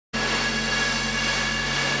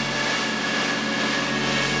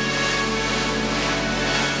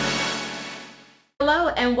Hello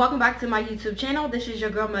and welcome back to my YouTube channel. This is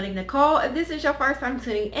your girl Money Nicole. If this is your first time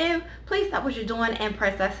tuning in, please stop what you're doing and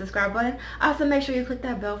press that subscribe button. Also make sure you click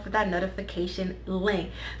that bell for that notification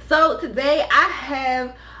link. So today I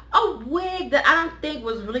have a wig that I don't think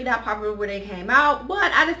was really that popular when it came out, but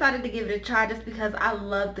I decided to give it a try just because I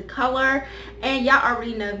love the color, and y'all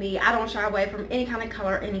already know me, I don't shy away from any kind of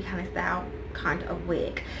color, any kind of style kind of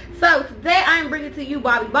wig. So today I am bringing to you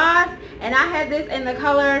Bobbi Boss, and I have this in the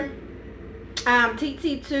color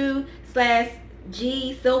TT2/G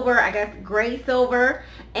silver, I guess gray silver,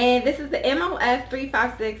 and this is the MOS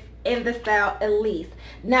 356 in the style Elise.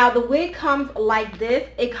 Now the wig comes like this.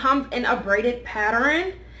 It comes in a braided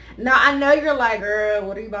pattern. Now I know you're like, girl,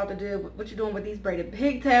 what are you about to do? What you doing with these braided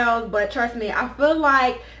pigtails? But trust me, I feel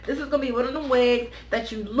like this is gonna be one of the wigs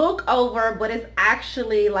that you look over, but it's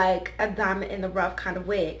actually like a diamond in the rough kind of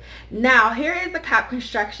wig. Now here is the cap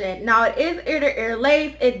construction. Now it is ear to ear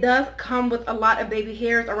lace. It does come with a lot of baby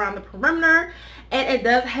hairs around the perimeter, and it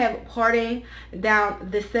does have parting down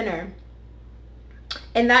the center.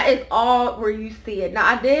 And that is all where you see it. Now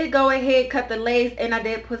I did go ahead, cut the lace, and I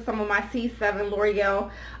did put some of my C7 L'Oreal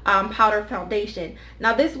powder foundation.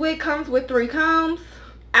 Now this wig comes with 3 combs.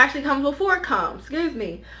 Actually comes with 4 combs, excuse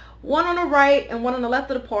me. One on the right and one on the left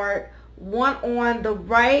of the part. One on the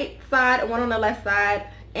right side and one on the left side.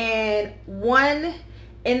 And one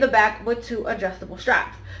in the back with 2 adjustable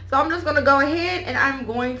straps. So I'm just going to go ahead and I'm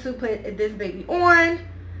going to put this baby on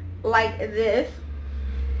like this.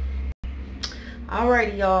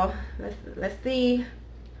 Alrighty, y'all, let's see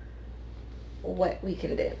what we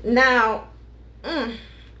can do. Now,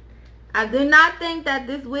 I do not think that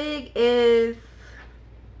this wig is,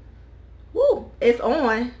 it's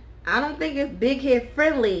on. I don't think it's big head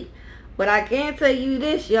friendly, but I can tell you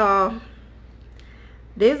this, y'all.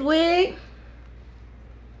 This wig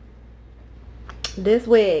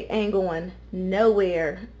ain't going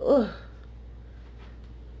nowhere. Ugh.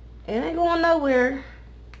 It ain't going nowhere.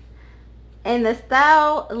 And the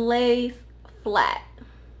style lays flat.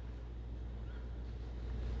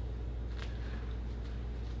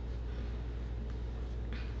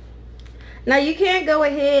 Now you can go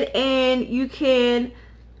ahead and you can,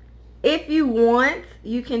 if you want,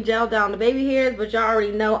 you can gel down the baby hairs, but y'all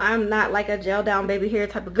already know I'm not like a gel down baby hair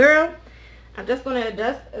type of girl. I'm just going to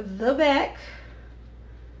adjust the back.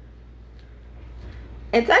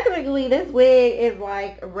 And technically this wig is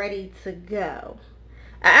like ready to go.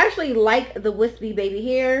 I actually like the wispy baby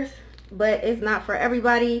hairs, but it's not for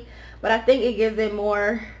everybody. But I think it gives it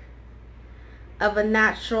more of a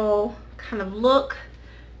natural kind of look.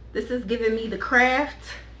 This is giving me the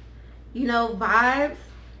craft, you know, vibes.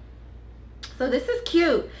 So this is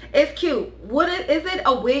cute. It's cute. Is it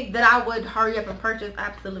a wig that I would hurry up and purchase?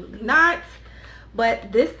 Absolutely not.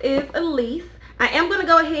 But this is Elise. I am going to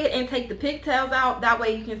go ahead and take the pigtails out. That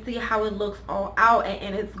way you can see how it looks all out and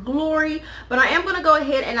in its glory. But I am going to go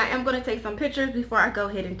ahead and I am going to take some pictures before I go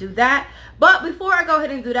ahead and do that. But before I go ahead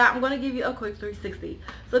and do that, I'm going to give you a quick 360.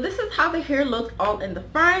 So this is how the hair looks all in the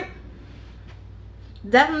front.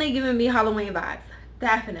 Definitely giving me Halloween vibes.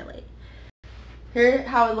 Definitely. Here's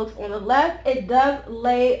how it looks on the left. It does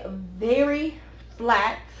lay very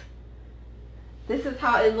flat. This is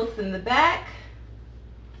how it looks in the back.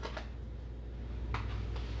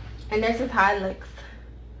 And this is how it looks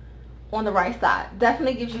on the right side.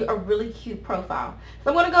 Definitely gives you a really cute profile.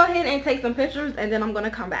 So I'm going to go ahead and take some pictures and then I'm going to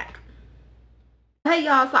come back. Hey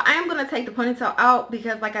y'all, so I am going to take the ponytail out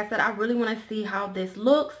because like I said, I really want to see how this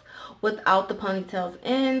looks without the ponytails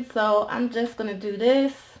in. So I'm just going to do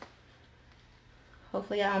this.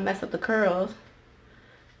 Hopefully I don't mess up the curls.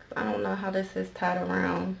 I don't know how this is tied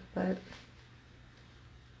around, but...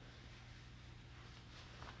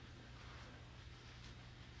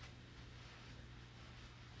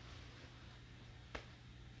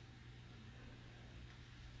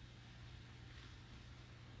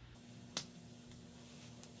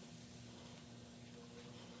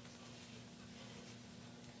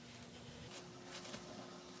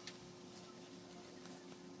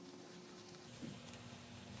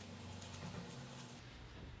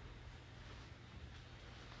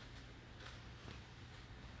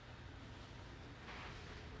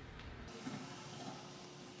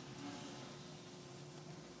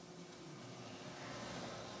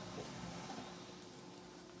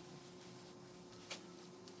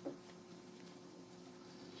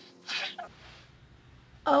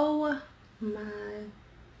 oh my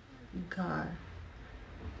god.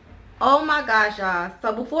 Oh my gosh, y'all.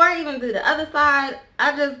 So before I even do the other side,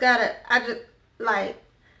 I just like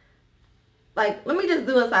let me just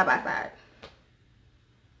do it side by side.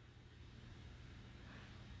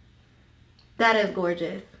 That is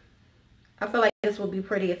gorgeous. I feel like this would be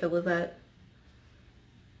pretty if it was up.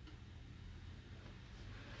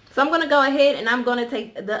 So I'm going to go ahead and I'm going to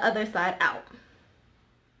take the other side out.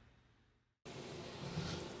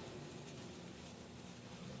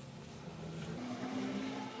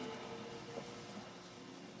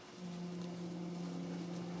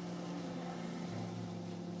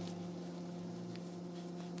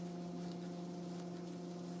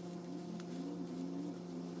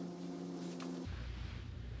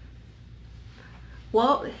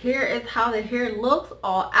 Well, here is how the hair looks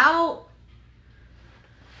all out.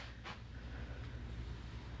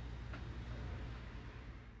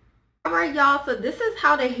 Alright y'all, so this is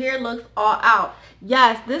how the hair looks all out.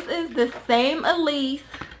 Yes, this is the same Elise.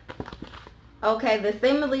 Okay, the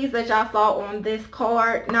same Elise that y'all saw on this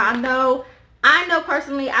card. Now I know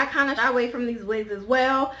personally I kind of shy away from these wigs as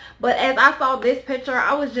well. But as I saw this picture,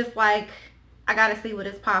 I was just like, I gotta see what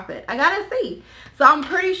is popping. I gotta see. So I'm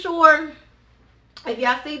pretty sure if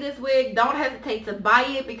y'all see this wig, don't hesitate to buy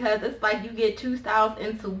it because it's like you get two styles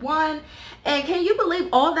into one. And can you believe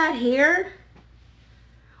all that hair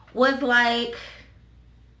was like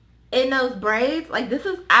in those braids? Like, this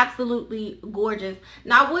is absolutely gorgeous.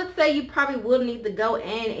 Now I would say you probably will need to go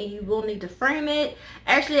in and you will need to frame it.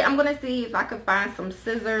 Actually, I'm gonna see if I can find some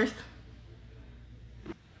scissors.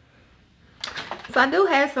 So I do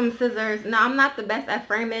have some scissors. Now I'm not the best at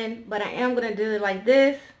framing, but I am gonna do it like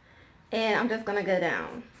this. And I'm just going to go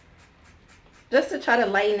down. Just to try to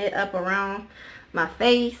lighten it up around my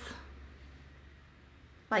face.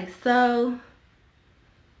 Like so.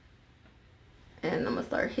 And I'm going to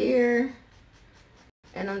start here.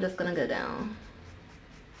 And I'm just going to go down.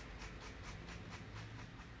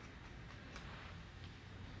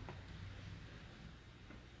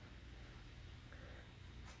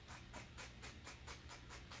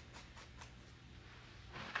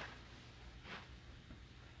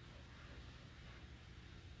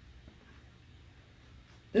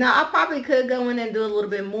 Now, I probably could go in and do a little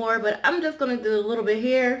bit more, but I'm just going to do a little bit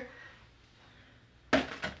here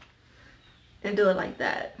and do it like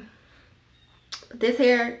that. This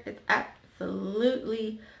hair is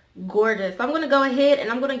absolutely gorgeous. So I'm going to go ahead and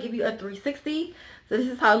I'm going to give you a 360. So this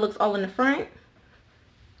is how it looks all in the front.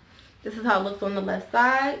 This is how it looks on the left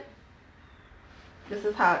side. This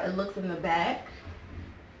is how it looks in the back.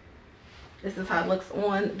 This is how it looks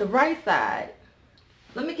on the right side.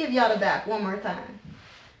 Let me give y'all the back one more time.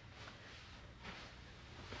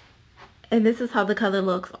 And this is how the color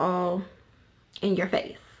looks all in your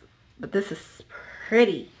face. But this is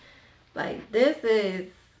pretty. Like, this is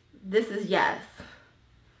yes.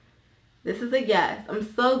 This is a yes.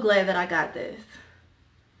 I'm so glad that I got this.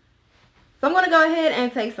 So I'm going to go ahead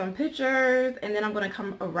and take some pictures and then I'm going to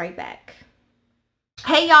come right back.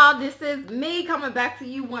 Hey y'all, this is me coming back to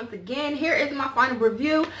you once again. Here is my final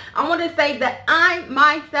review. I want to say that I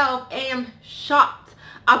myself am shocked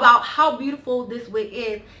about how beautiful this wig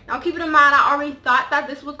is. Now keep it in mind, I already thought that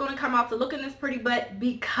this was going to come out to looking this pretty, but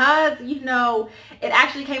because, you know, it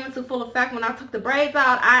actually came into full effect when I took the braids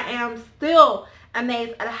out, I am still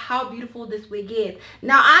amazed at how beautiful this wig is.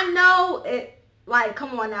 Now I know it, like,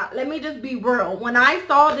 come on now, let me just be real. When I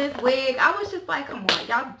saw this wig, I was just like, come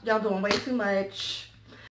on, y'all doing way too much.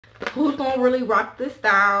 Who's gonna really rock this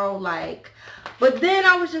style? Like, but then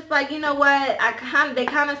I was just like, you know what, they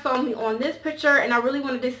kind of saw me on this picture and I really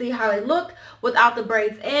wanted to see how it looked without the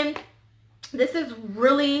braids in. This is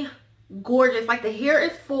really gorgeous. Like, the hair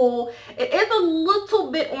is full. It is a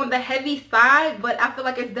little bit on the heavy side, but I feel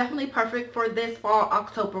like it's definitely perfect for this fall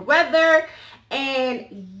October weather.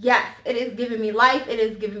 And yes, it is giving me life. It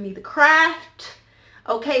is giving me the craft.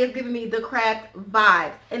 Okay, it's giving me the craft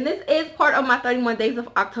vibes. And this is part of my 31 Days of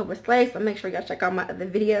October Slay. So make sure y'all check out my other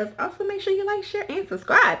videos. Also, make sure you like, share, and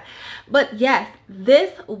subscribe. But yes,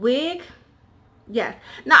 this wig, yes.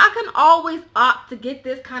 Now, I can always opt to get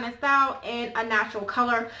this kind of style in a natural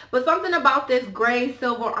color. But something about this gray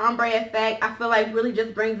silver ombre effect, I feel like really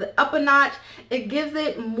just brings it up a notch. It gives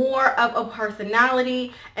it more of a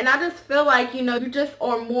personality. And I just feel like, you know, you just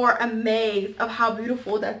are more amazed of how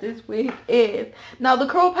beautiful that this wig is. Now, the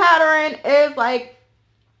curl pattern is like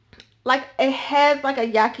it has like a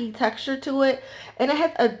yaki texture to it. And it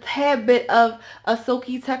has a tad bit of a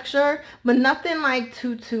silky texture. But nothing like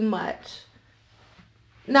too much.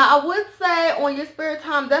 Now, I would say on your spare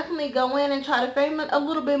time, definitely go in and try to frame it a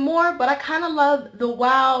little bit more. But I kind of love the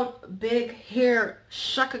wild, big hair,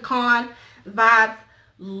 Shaka Khan vibes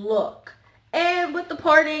look. And with the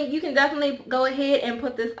parting, you can definitely go ahead and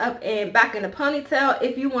put this up and back in a ponytail.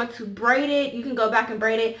 If you want to braid it, you can go back and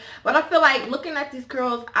braid it. But I feel like looking at these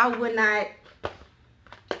curls, I would not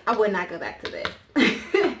go back to this.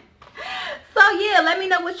 So yeah, let me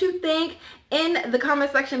know what you think. in the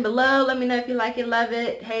comment section below. Let me know if you like it, love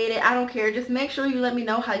it, hate it. I don't care. Just make sure you let me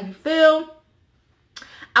know how you feel.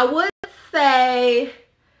 I would say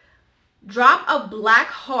drop a black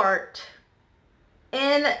heart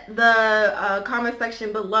in the comment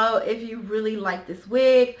section below if you really like this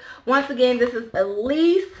wig. Once again, this is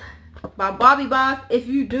Elise by Bobbi Boss. If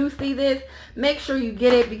you do see this, make sure you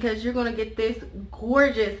get it, because you're going to get this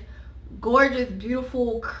gorgeous,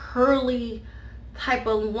 beautiful, curly type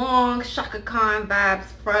of long Shaka Khan vibes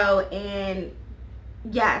fro. And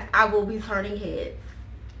yes, I will be turning heads.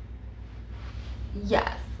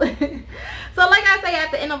 Yes. So like I say at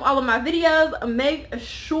the end of all of my videos, make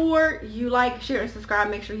sure you like, share, and subscribe.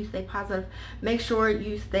 Make sure you stay positive. Make sure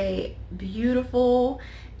you stay beautiful.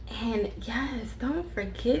 And yes, don't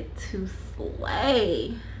forget to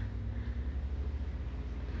slay.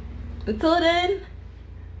 Until then,